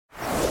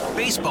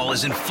Baseball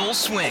is in full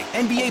swing.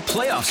 NBA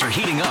playoffs are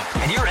heating up,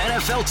 and your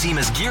NFL team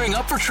is gearing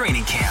up for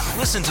training camp.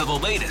 Listen to the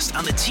latest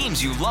on the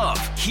teams you love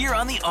here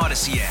on the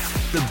Odyssey app.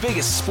 The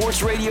biggest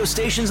sports radio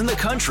stations in the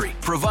country,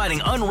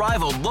 providing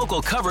unrivaled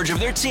local coverage of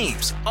their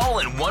teams, all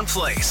in one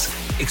place.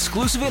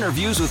 Exclusive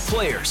interviews with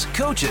players,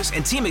 coaches,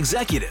 and team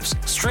executives,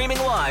 streaming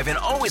live and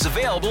always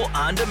available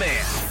on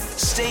demand.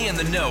 Stay in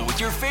the know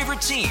with your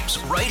favorite teams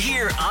right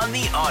here on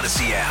the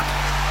Odyssey app.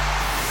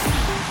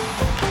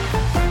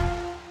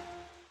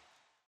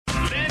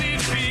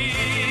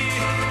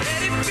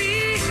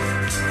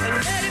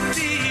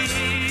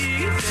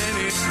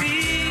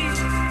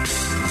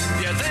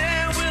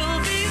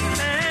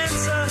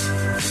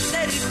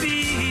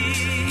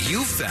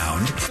 You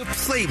found the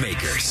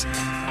Playmakers,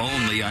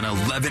 only on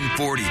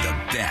 1140 The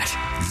Bet,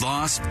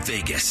 Las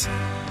Vegas.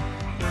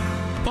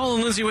 Paul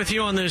and Lindsay with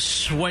you on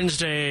this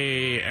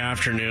Wednesday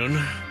afternoon.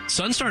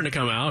 Sun's starting to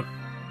come out.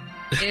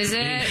 Is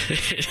it?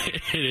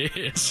 It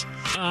is.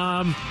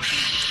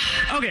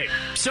 Okay,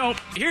 so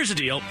here's the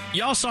deal.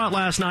 Y'all saw it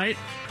last night.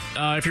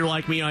 If you're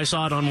like me, I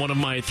saw it on one of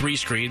my 3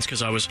 screens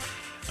because I was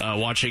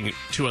watching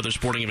 2 other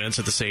sporting events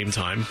at the same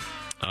time.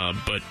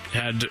 But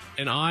had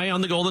an eye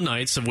on the Golden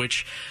Knights, of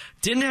which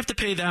didn't have to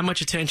pay that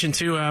much attention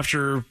to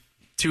after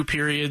 2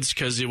 periods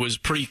because it was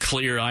pretty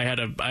clear.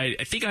 I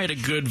think I had a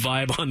good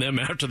vibe on them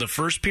after the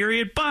first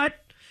period, but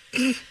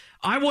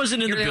I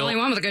wasn't in the building. You're the only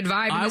one with a good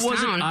vibe in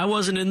this town. I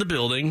wasn't in the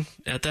building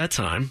at that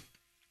time,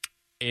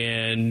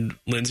 and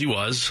Lindsay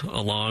was,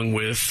 along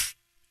with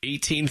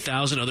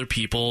 18,000 other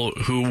people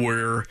who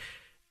were,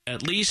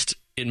 at least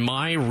in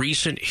my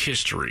recent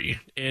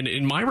history and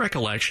in my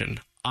recollection,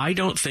 I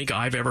don't think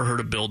I've ever heard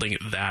a building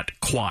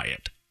that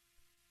quiet.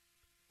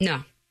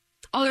 No.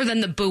 Other than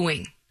the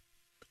booing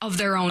of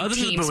their own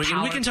team's power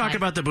and we can talk play.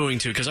 about the booing,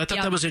 too, because I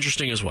thought that was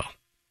interesting as well.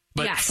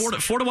 But yes.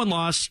 4-1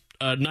 loss.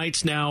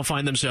 Knights now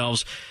find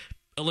themselves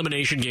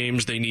elimination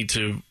games. They need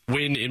to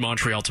win in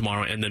Montreal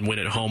tomorrow and then win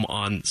at home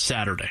on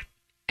Saturday.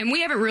 And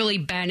we haven't really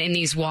been in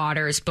these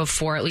waters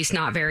before, at least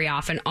not very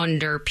often,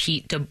 under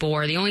Pete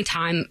DeBoer. The only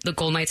time the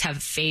Golden Knights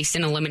have faced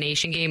an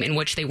elimination game in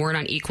which they weren't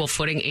on equal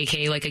footing,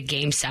 aka like a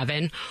Game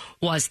 7,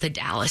 was the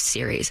Dallas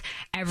series.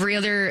 Every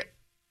other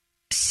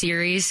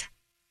series,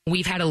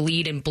 we've had a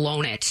lead and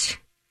blown it,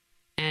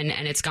 and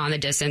it's gone the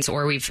distance,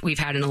 or we've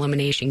had an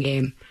elimination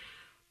game.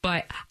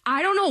 But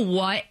I don't know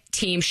what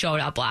team showed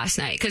up last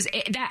night, because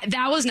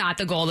that was not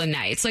the Golden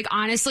Knights. Like,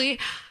 honestly,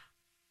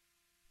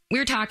 we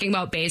were talking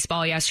about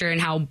baseball yesterday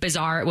and how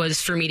bizarre it was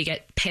for me to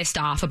get pissed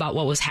off about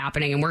what was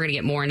happening, and we're going to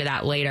get more into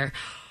that later.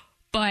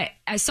 But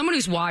as someone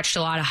who's watched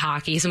a lot of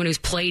hockey, someone who's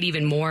played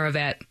even more of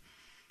it,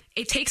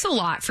 it takes a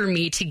lot for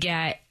me to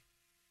get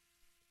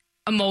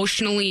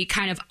emotionally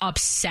kind of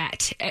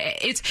upset.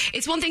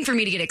 It's one thing for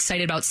me to get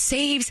excited about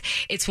saves.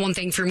 It's one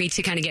thing for me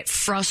to kind of get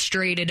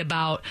frustrated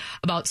about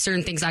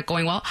certain things not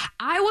going well.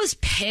 I was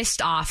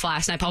pissed off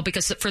last night, Paul,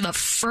 because for the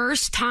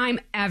first time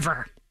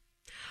ever,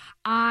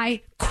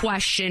 I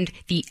questioned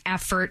the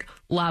effort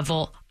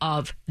level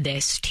of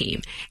this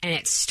team. And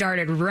it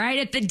started right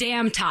at the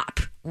damn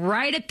top.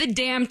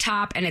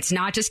 And it's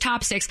not just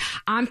top 6.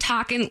 I'm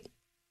talking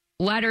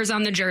letters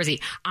on the jersey.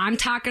 I'm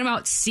talking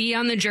about C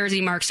on the jersey,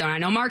 Mark Stone. I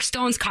know Mark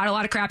Stone's caught a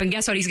lot of crap, and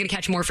guess what? He's going to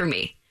catch more from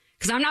me.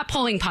 Because I'm not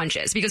pulling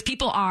punches, because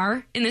people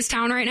are in this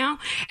town right now.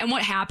 And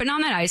what happened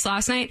on that ice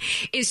last night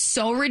is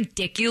so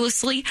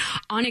ridiculously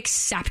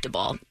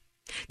unacceptable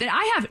that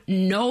I have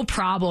no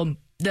problem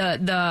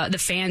the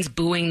fans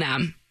booing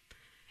them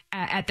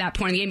at that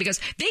point in the game, because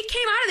they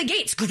came out of the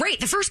gates great.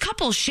 The first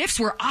couple of shifts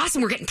were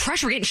awesome. We're getting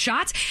pressure, we're getting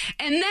shots.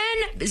 And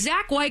then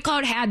Zach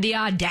Whitecloud had the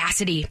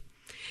audacity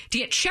to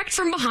get checked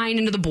from behind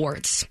into the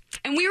boards.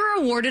 And we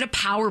were awarded a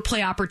power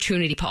play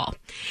opportunity, Paul.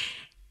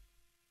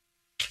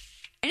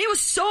 And it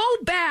was so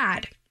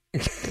bad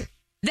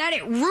that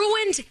it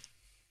ruined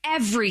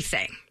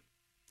everything.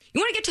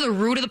 You want to get to the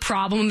root of the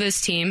problem of this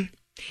team?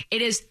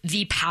 It is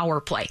the power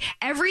play.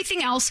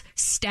 Everything else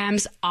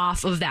stems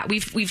off of that.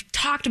 We've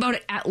talked about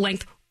it at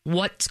length,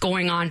 what's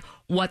going on,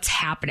 what's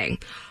happening.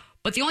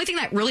 But the only thing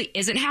that really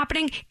isn't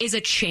happening is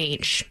a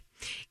change,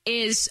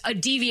 is a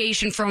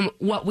deviation from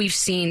what we've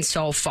seen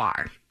so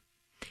far.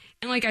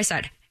 And like I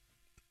said,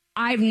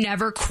 I've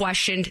never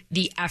questioned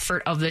the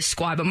effort of this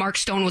squad, but Mark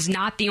Stone was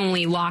not the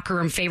only locker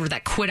room favorite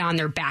that quit on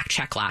their back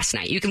check last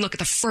night. You can look at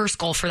the first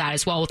goal for that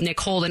as well with Nick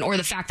Holden, or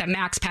the fact that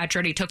Max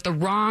Pacioretty took the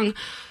wrong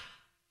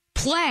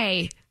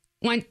play,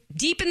 went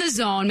deep in the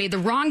zone, made the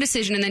wrong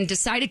decision, and then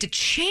decided to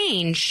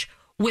change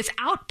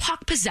without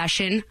puck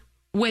possession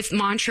with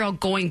Montreal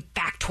going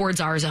back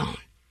towards our zone.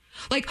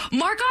 Like,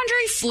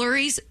 Marc-Andre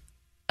Fleury's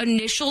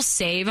initial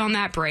save on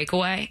that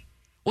breakaway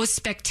was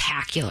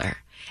spectacular.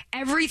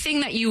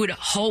 Everything that you would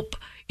hope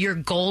your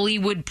goalie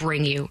would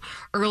bring you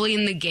early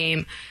in the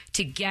game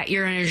to get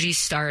your energy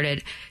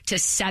started, to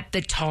set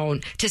the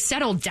tone, to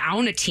settle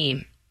down a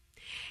team.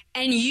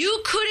 And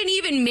you couldn't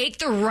even make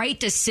the right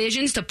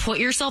decisions to put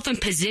yourself in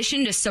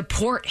position to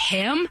support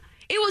him.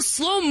 It was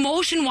slow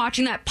motion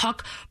watching that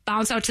puck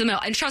bounce out to the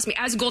middle. And trust me,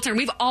 as a goaltender,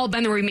 we've all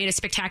been there where we made a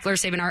spectacular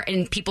save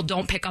and people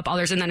don't pick up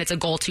others, and then it's a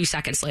goal 2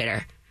 seconds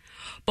later.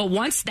 But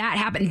once that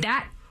happened,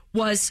 that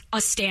was a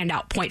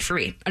standout point for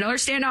me. Another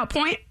standout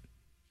point,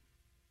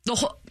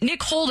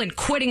 Nick Holden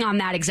quitting on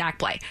that exact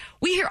play.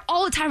 We hear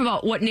all the time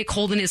about what Nick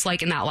Holden is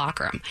like in that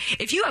locker room.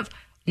 If you have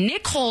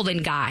Nick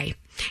Holden guy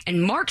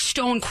and Mark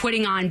Stone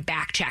quitting on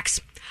back checks,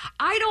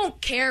 I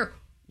don't care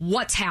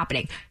what's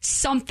happening.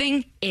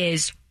 Something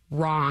is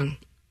wrong.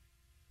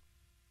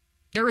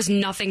 There was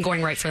nothing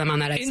going right for them on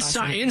that ice.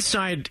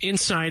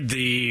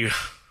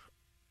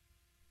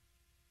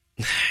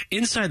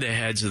 Inside the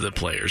heads of the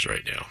players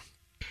right now.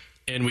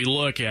 And we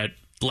look at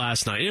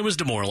last night. It was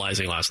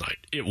demoralizing last night.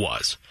 It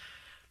was.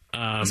 It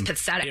was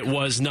pathetic. It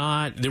was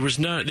not. There was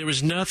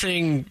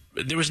nothing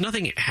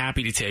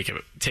happy to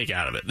take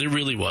out of it. There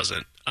really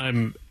wasn't.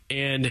 And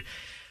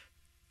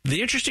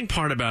the interesting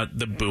part about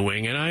the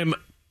booing, and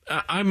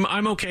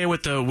I'm okay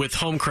with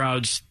home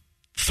crowds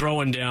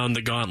throwing down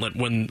the gauntlet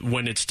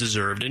when it's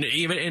deserved, and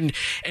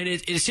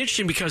it's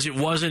interesting because it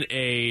wasn't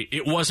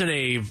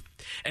a,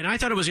 and I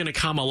thought it was going to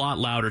come a lot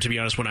louder, to be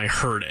honest, when I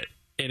heard it.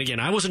 And again,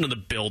 I wasn't in the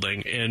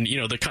building, and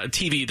the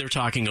TV, they're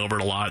talking over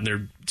it a lot, and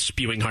they're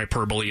spewing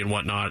hyperbole and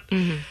whatnot.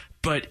 Mm-hmm.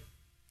 But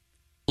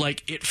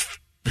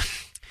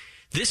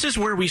this is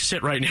where we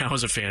sit right now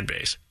as a fan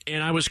base,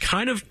 and I was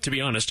kind of, to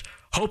be honest,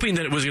 hoping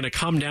that it was going to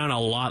come down a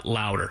lot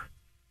louder.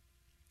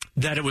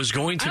 That it was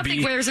going to I don't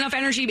think there's enough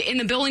energy in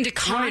the building to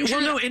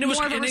conjure more of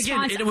a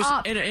response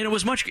up. And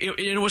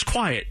it was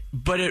quiet,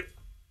 but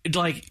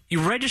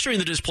you registering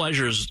the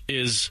displeasure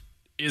is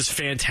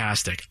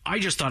fantastic. I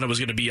just thought it was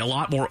going to be a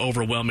lot more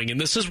overwhelming,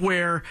 and this is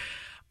where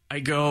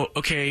I go,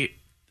 okay,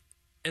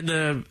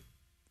 and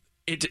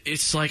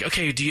it's like,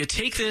 okay, do you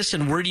take this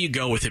and where do you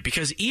go with it?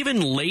 Because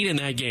even late in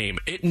that game,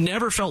 it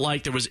never felt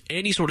like there was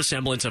any sort of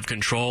semblance of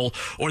control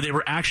or they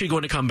were actually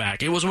going to come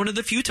back. It was one of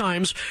the few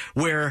times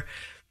where,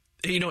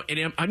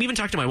 and I'm even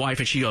talking to my wife,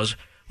 and she goes,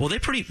 well, they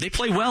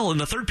play well in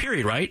the third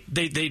period, right?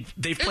 They've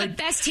played the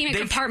best team at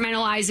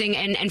compartmentalizing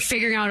and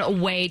figuring out a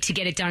way to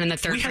get it done in the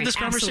third period. We had this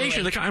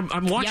conversation.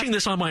 I'm watching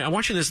this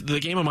the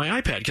game on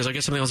my iPad because I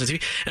get something else on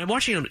TV, and I'm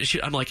watching them.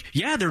 I'm like,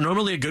 yeah, they're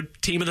normally a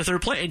good team in the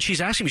third play, and she's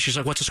asking me, she's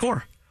like, what's the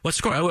score? What's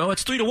the score? Oh,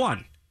 it's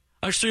 3-1.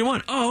 Oh, it's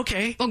 3-1. Oh,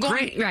 okay. Well,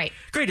 great. Right.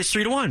 Great. It's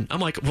 3-1. I'm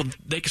like, well,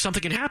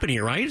 something can happen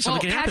here, right?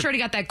 Patch already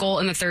got that goal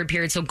in the third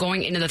period, so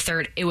going into the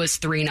third, it was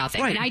 3-0.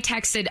 Right. And I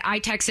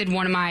texted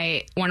one of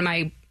my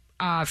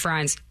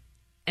friends,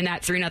 and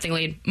that 3-0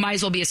 lead might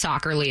as well be a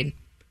soccer lead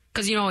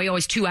because you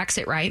always 2x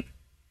it, right?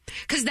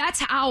 Because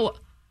that's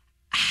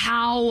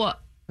how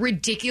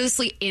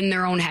ridiculously in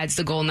their own heads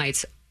the Golden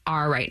Knights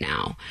are right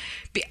now.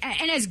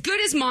 And as good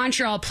as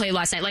Montreal played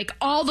last night,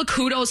 all the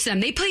kudos to them.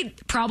 They played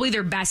probably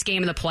their best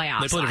game of the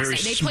playoffs. They played a very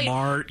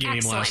smart game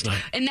last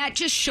night. And that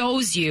just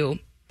shows you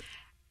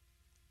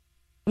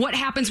what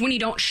happens when you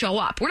don't show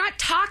up. We're not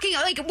talking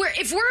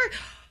if we're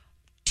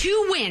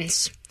 2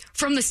 wins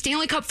from the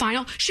Stanley Cup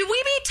final, should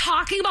we be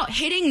talking about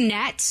hitting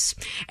nets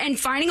and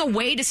finding a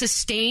way to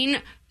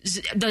sustain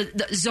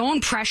the zone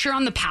pressure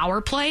on the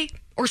power play?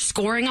 Or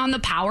scoring on the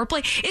power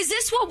play? Is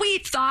this what we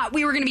thought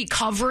we were going to be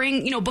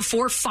covering,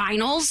 before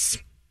finals?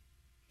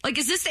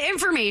 Is this the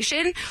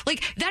information?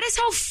 That is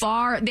how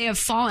far they have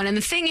fallen. And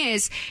the thing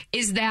is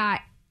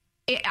that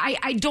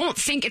I don't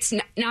think it's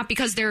not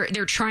because they're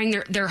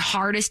trying their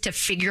hardest to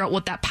figure out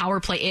what that power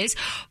play is,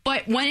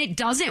 but when it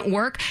doesn't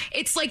work,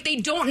 it's like they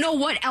don't know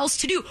what else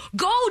to do.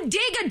 Go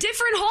dig a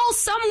different hole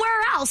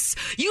somewhere else.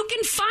 You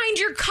can find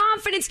your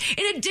confidence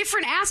in a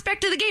different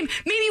aspect of the game.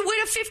 Maybe win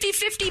a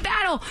 50-50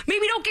 battle.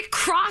 Maybe don't get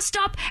crossed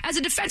up as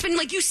a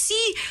defenseman. You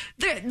see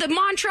the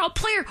Montreal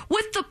player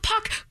with the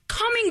puck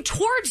coming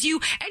towards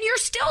you, and you're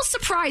still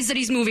surprised that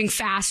he's moving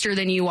faster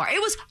than you are. It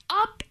was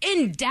up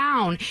and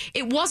down.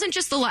 It wasn't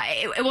just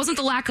it wasn't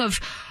the lack of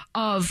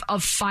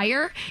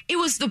fire. It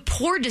was the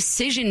poor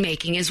decision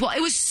making as well. It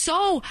was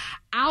so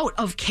out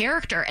of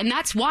character, and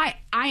that's why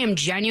I am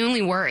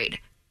genuinely worried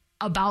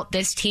about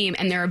this team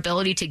and their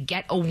ability to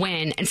get a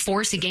win and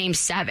force a Game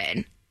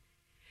 7,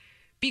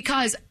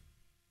 because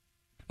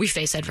we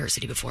faced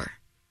adversity before.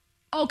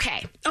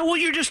 Okay. Oh, well,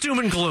 you're just doom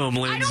and gloom,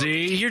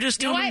 Lindsay. You're just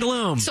doom and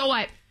gloom. So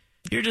what?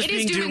 You're just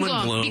being doom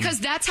and gloom. Because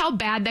that's how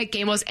bad that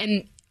game was,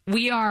 and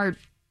we are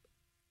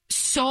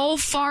so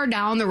far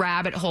down the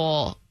rabbit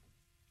hole,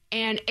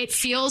 and it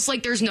feels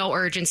like there's no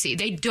urgency.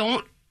 They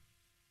don't.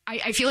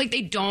 I feel like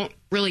they don't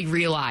really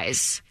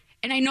realize,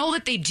 and I know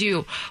that they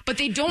do, but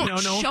they don't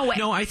show it.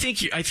 No, I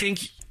think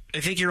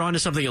you're onto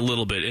something a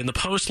little bit. In the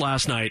post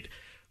last night,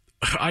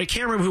 I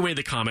can't remember who made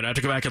the comment. I have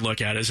to go back and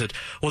look at it. It said,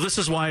 "Well, this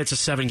is why it's a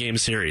 7-game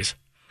series."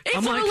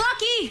 If we're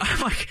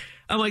lucky.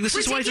 I'm like, this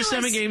Ridiculous. is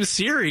why it's a 7-game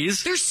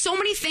series. There's so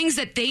many things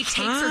that they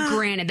take for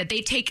granted, that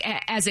they take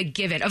as a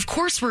given. Of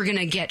course we're going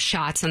to get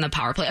shots on the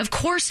power play. Of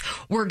course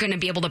we're going to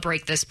be able to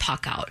break this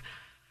puck out.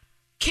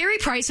 Carey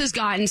Price has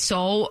gotten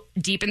so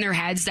deep in their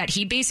heads that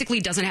he basically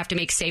doesn't have to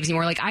make saves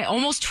anymore. I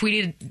almost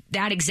tweeted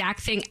that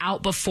exact thing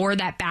out before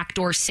that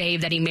backdoor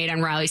save that he made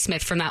on Riley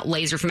Smith from that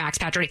laser from Max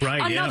Pacioretty.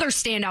 Right, Another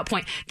standout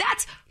point.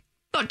 That's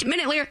about a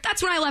minute later.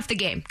 That's when I left the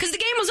game because the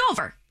game was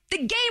over. The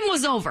game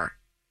was over.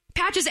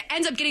 Patches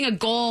ends up getting a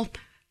goal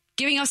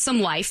giving us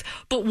some life.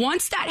 But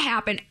once that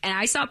happened and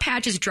I saw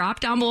Patches drop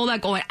down below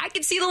that goal line, I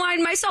could see the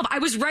line myself. I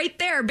was right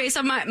there based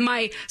on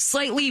my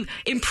slightly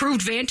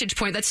improved vantage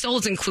point that still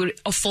doesn't include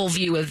a full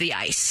view of the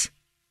ice.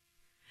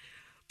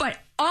 But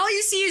all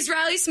you see is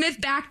Riley Smith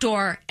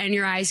backdoor, and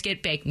your eyes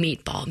get big.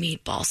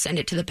 Meatball, send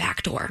it to the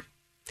back door.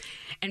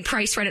 And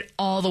Price read it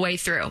all the way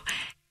through.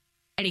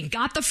 And he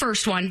got the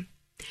first one,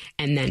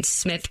 and then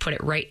Smith put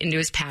it right into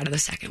his pad of the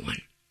second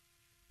one.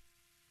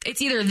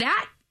 It's either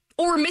that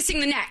or we're missing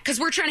the net because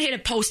we're trying to hit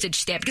a postage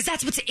stamp because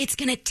that's what it's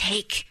going to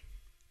take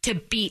to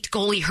beat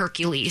goalie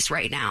Hercules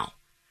right now.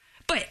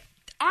 But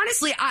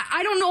honestly,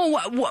 I don't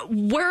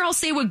know where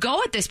else they would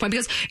go at this point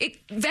because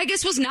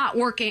Vegas was not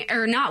working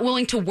or not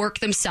willing to work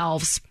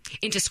themselves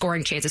into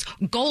scoring chances.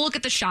 Go look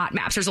at the shot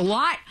maps. There's a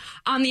lot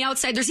on the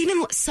outside. There's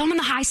even some in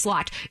the high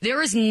slot.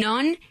 There is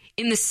none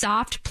in the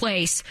soft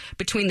place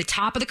between the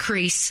top of the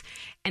crease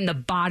and the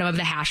bottom of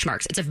the hash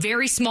marks. It's a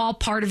very small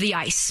part of the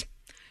ice.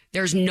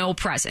 There's no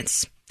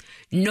presence.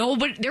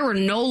 There were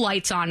no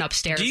lights on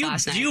upstairs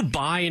last night. Do you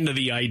buy into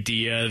the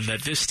idea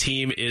that this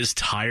team is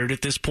tired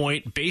at this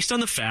point, based on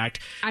the fact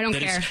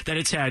that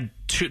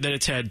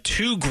it's had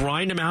two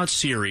grind them out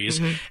series,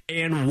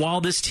 and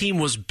while this team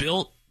was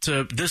built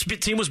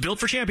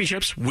for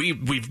championships,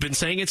 we've been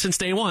saying it since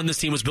day one. This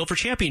team was built for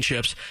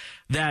championships.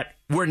 That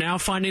we're now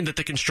finding that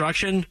the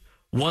construction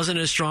wasn't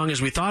as strong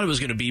as we thought it was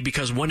going to be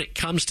because when it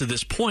comes to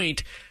this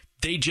point,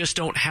 they just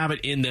don't have it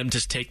in them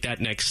to take that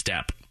next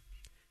step.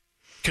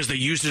 Because they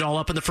used it all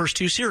up in the first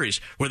two series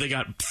where they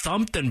got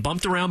thumped and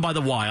bumped around by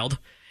the Wild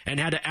and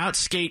had to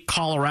outskate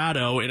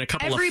Colorado in a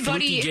couple of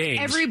fluky games.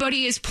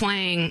 Everybody is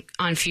playing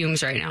on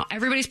fumes right now.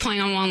 Everybody's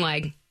playing on one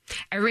leg.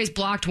 Everybody's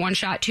blocked one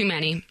shot too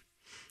many.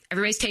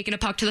 Everybody's taking a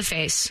puck to the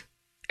face.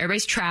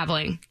 Everybody's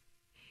traveling.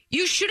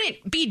 You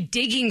shouldn't be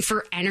digging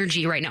for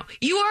energy right now.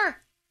 You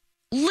are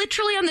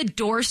literally on the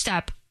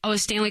doorstep of a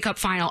Stanley Cup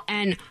final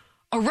and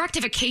a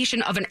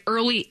rectification of an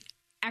early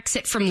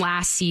exit from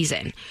last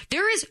season.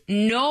 There is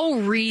no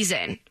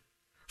reason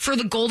for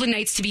the Golden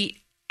Knights to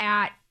be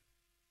at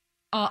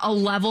a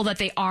level that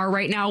they are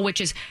right now,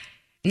 which is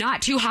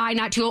not too high,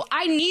 not too low.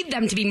 I need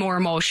them to be more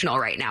emotional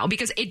right now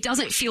because it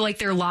doesn't feel like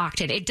they're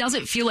locked in. It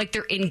doesn't feel like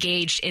they're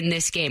engaged in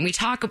this game. We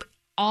talk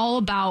all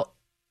about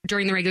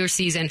during the regular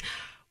season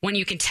when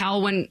you can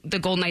tell when the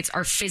Golden Knights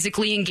are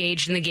physically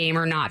engaged in the game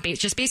or not,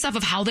 just based off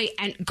of how they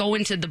go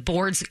into the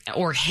boards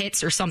or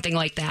hits or something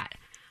like that.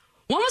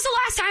 When was the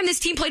last time this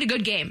team played a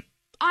good game?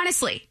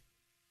 Honestly.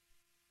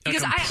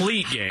 Because a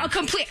complete game.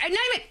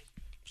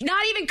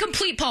 Not even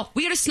complete, Paul.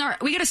 We got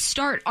to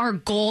start our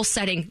goal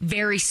setting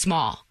very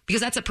small because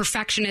that's a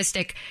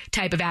perfectionistic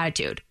type of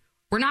attitude.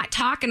 We're not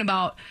talking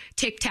about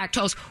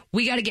tic-tac-toes.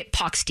 We got to get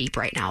pucks deep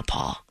right now,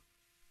 Paul.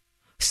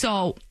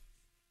 So,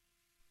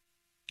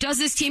 does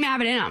this team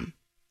have it in them?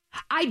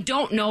 I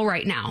don't know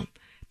right now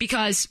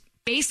because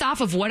based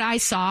off of what I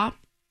saw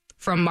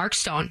from Mark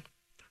Stone,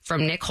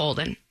 from Nick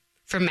Holden,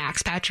 from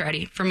Max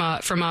Pacioretty, from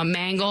a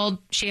mangled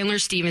Chandler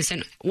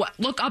Stevenson.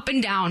 Look up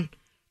and down.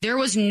 There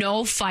was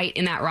no fight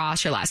in that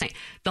roster last night.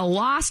 The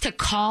loss to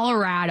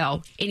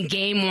Colorado in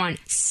game 1,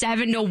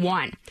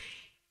 7-1.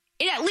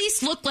 It at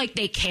least looked like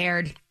they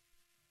cared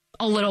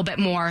a little bit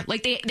more.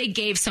 Like they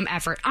gave some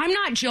effort. I'm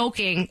not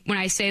joking when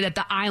I say that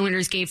the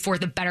Islanders gave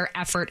forth a better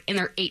effort in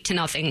their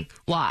 8-0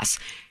 loss.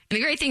 And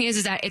the great thing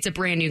is that it's a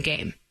brand new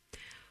game.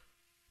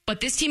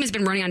 But this team has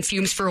been running on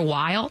fumes for a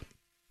while.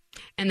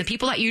 And the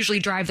people that usually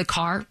drive the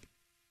car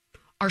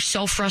are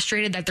so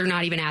frustrated that they're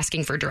not even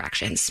asking for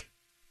directions.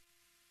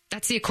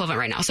 That's the equivalent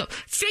right now. So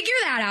figure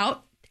that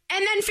out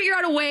and then figure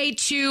out a way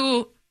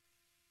to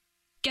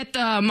get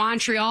the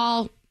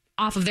Montreal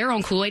off of their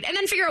own Kool-Aid and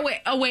then figure out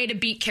a way to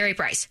beat Carey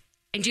Price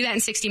and do that in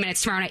 60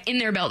 minutes tomorrow night in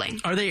their building.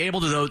 Are they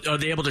able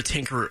to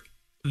tinker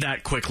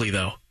that quickly,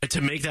 though, to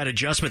make that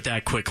adjustment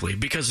that quickly?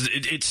 Because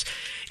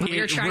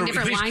you're trying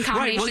different line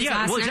combinations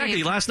exactly.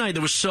 night. Last night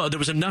there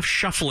was enough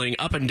shuffling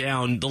up and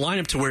down the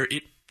lineup to where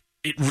it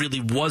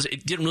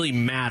didn't really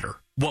matter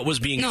what was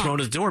being thrown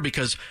at the door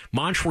because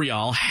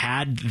Montreal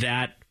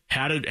had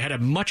a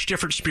much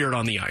different spirit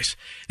on the ice.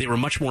 They were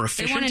much more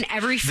efficient. They won in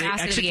every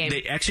facet of the game.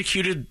 They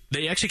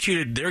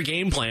executed their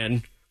game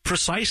plan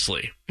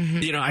precisely.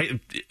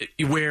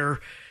 Where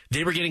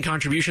they were getting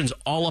contributions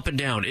all up and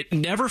down. It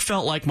never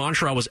felt like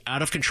Montreal was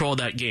out of control of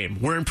that game.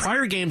 Where in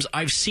prior games,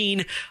 I've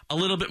seen a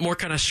little bit more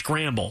kind of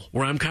scramble,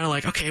 where I'm kind of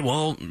like, okay,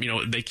 well,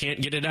 they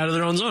can't get it out of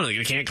their own zone.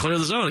 They can't clear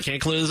the zone.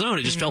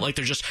 It just felt like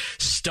they're just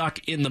stuck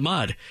in the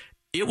mud.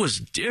 It was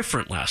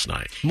different last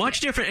night.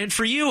 Much different. And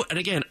for you, and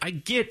again, I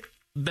get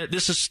that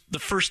this is the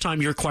first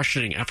time you're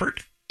questioning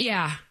effort.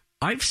 Yeah.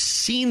 I've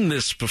seen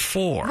this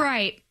before.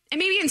 Right. And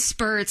maybe in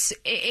spurts,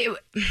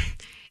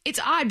 it's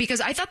odd because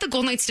I thought the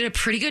Golden Knights did a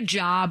pretty good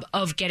job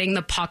of getting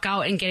the puck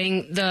out and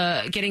getting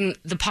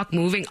the puck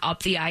moving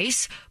up the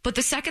ice. But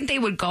the second they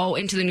would go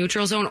into the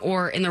neutral zone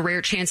or in the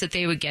rare chance that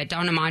they would get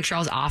down to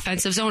Montreal's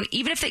offensive zone,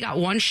 even if they got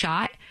one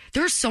shot,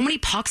 There are so many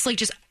pucks like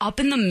just up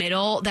in the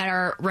middle that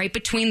are right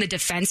between the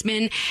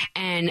defenseman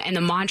and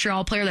the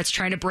Montreal player that's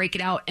trying to break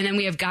it out. And then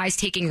we have guys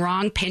taking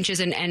wrong pinches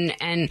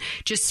and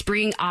just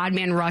springing odd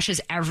man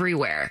rushes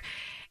everywhere.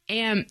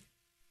 And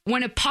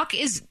when a puck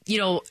is,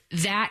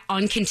 that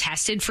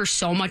uncontested for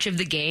so much of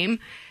the game,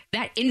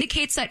 that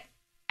indicates that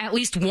at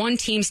least one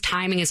team's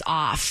timing is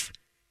off,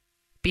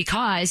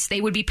 because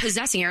they would be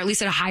possessing, or at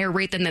least at a higher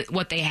rate than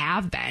what they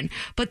have been.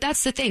 But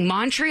that's the thing.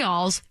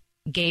 Montreal's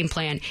game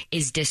plan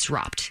is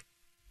disrupt.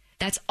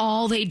 That's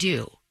all they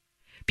do,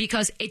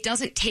 because it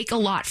doesn't take a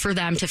lot for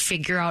them to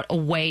figure out a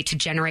way to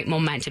generate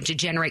momentum, to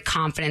generate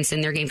confidence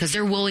in their game, because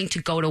they're willing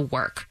to go to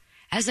work.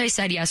 As I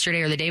said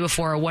yesterday or the day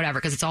before or whatever,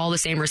 because it's all the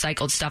same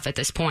recycled stuff at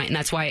this point. And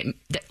that's why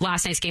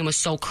last night's game was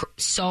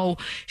so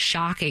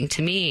shocking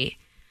to me,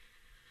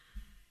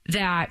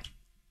 that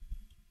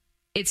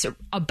it's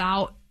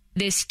about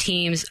this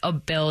team's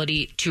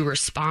ability to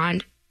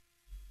respond.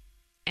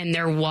 And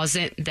there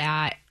wasn't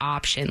that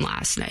option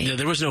last night. Yeah,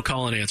 there was no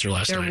call and answer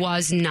last night. There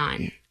was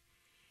none.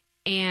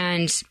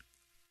 And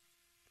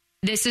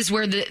this is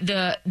where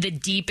the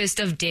deepest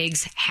of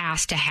digs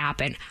has to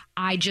happen.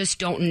 I just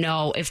don't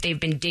know if they've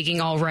been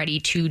digging already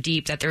too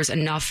deep, that there's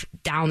enough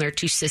down there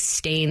to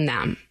sustain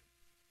them.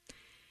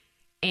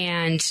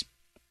 And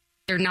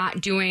they're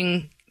not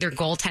doing their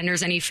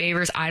goaltenders any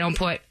favors. I don't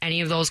put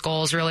any of those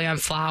goals really on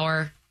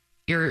Flower.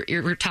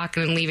 You're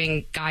talking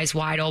leaving guys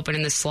wide open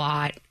in the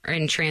slot or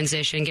in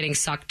transition, getting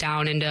sucked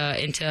down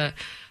into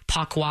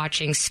puck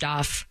watching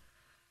stuff.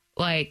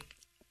 Like,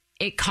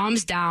 it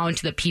comes down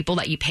to the people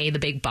that you pay the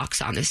big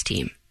bucks on this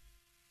team.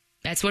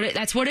 That's what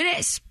it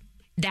is.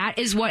 That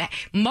is what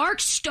Mark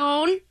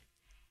Stone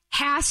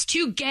has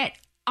to get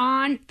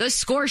on the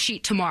score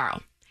sheet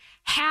tomorrow.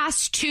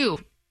 Has to.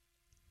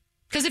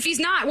 Because if he's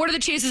not, what are the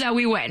chances that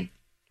we win?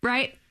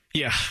 Right?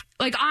 Yeah.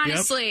 Like,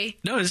 honestly. Yep.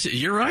 No,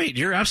 you're right.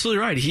 You're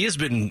absolutely right. He has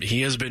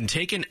been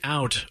taken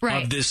out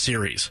of this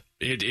series.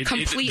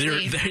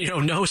 Completely.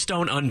 No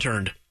stone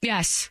unturned.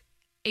 Yes.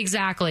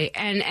 Exactly.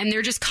 And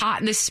they're just caught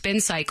in this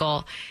spin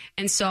cycle.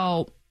 And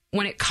so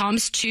when it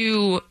comes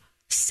to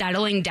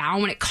settling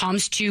down, when it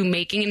comes to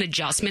making an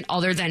adjustment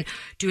other than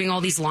doing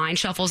all these line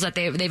shuffles that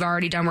they've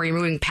already done, where you're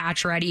moving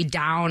Pacioretty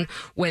down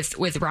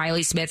with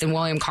Riley Smith and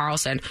William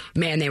Karlsson,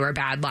 man, they were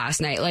bad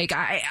last night. Like,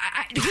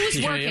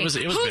 who's working? It was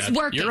who's bad.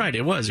 working? You're right.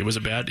 It was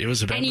a bad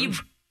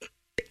move.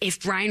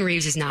 If Ryan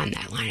Reeves is not in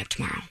that lineup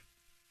tomorrow,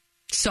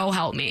 so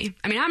help me.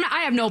 I mean,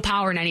 I have no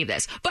power in any of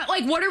this, but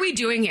like, what are we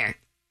doing here?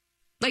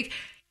 Like,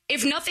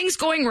 if nothing's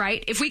going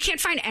right, if we can't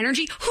find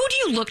energy, who do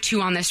you look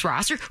to on this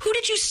roster? Who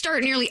did you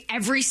start nearly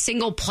every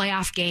single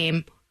playoff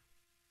game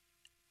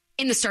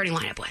in the starting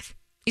lineup with?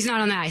 He's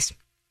not on the ice.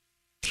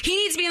 He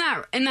needs to be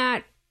in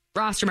that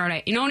roster tomorrow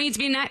night. You know who needs to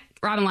be in that?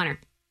 Robin Lehner.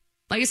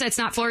 Like I said, it's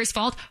not Fleury's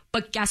fault,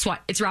 but guess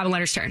what? It's Robin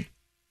Lehner's turn.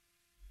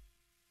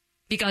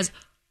 Because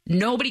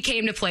nobody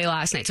came to play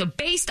last night. So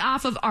based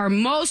off of our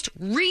most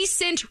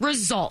recent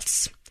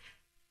results,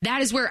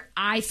 that is where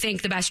I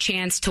think the best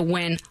chance to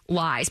win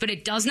lies. But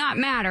it does not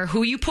matter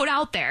who you put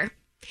out there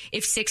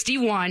if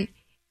 61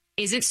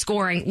 isn't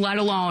scoring, let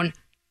alone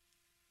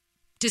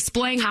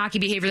displaying hockey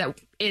behavior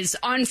that is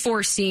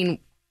unforeseen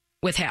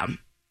with him.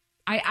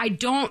 I'm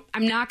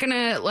not going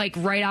to like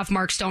write off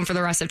Mark Stone for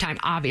the rest of the time,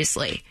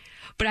 obviously.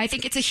 But I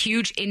think it's a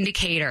huge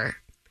indicator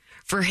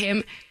for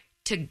him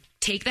to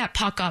take that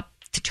puck up,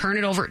 to turn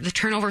it over. The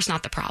turnover is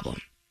not the problem.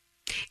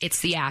 It's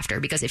the after,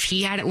 because if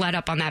he hadn't let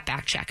up on that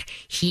back check,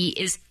 he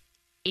is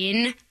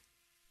in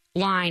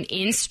line,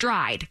 in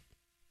stride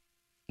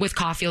with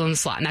Caulfield in the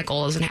slot, and that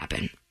goal doesn't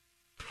happen.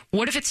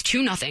 What if it's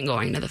 2-0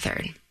 going into the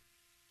third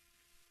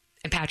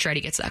and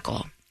Pacioretty gets that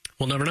goal?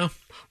 We'll never know.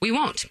 We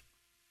won't.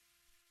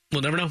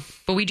 We'll never know.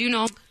 But we do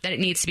know that it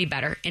needs to be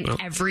better in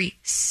every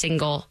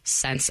single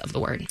sense of the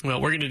word.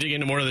 Well, we're going to dig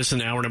into more of this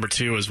in hour number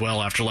 2 as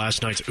well after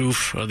last night's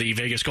oof of the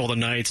Vegas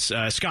Golden Knights.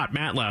 Scott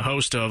Matla,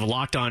 host of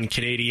Locked On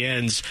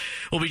Canadiens,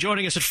 will be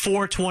joining us at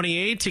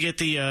 4:28 to get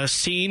the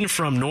scene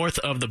from north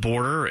of the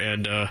border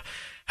and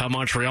how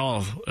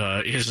Montreal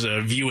is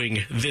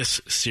viewing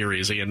this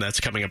series. Again, that's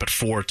coming up at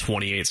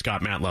 4:28.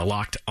 Scott Matla,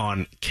 Locked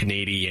On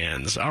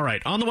Canadiens. All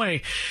right, on the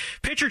way,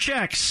 pitcher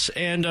checks,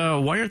 and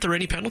why aren't there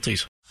any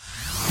penalties?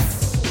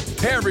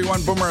 Hey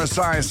everyone, Boomer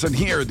Esiason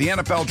here. The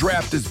NFL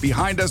Draft is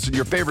behind us and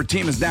your favorite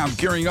team is now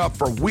gearing up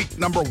for week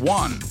number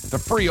 1. The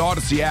free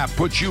Odyssey app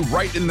puts you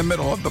right in the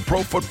middle of the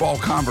pro football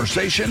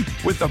conversation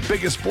with the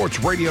biggest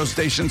sports radio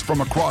stations from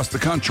across the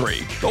country.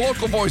 The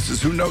local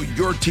voices who know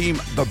your team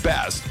the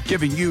best,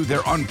 giving you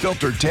their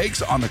unfiltered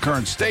takes on the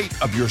current state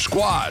of your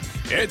squad.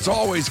 It's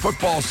always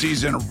football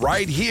season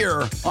right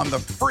here on the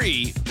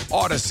free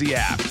Odyssey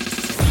app.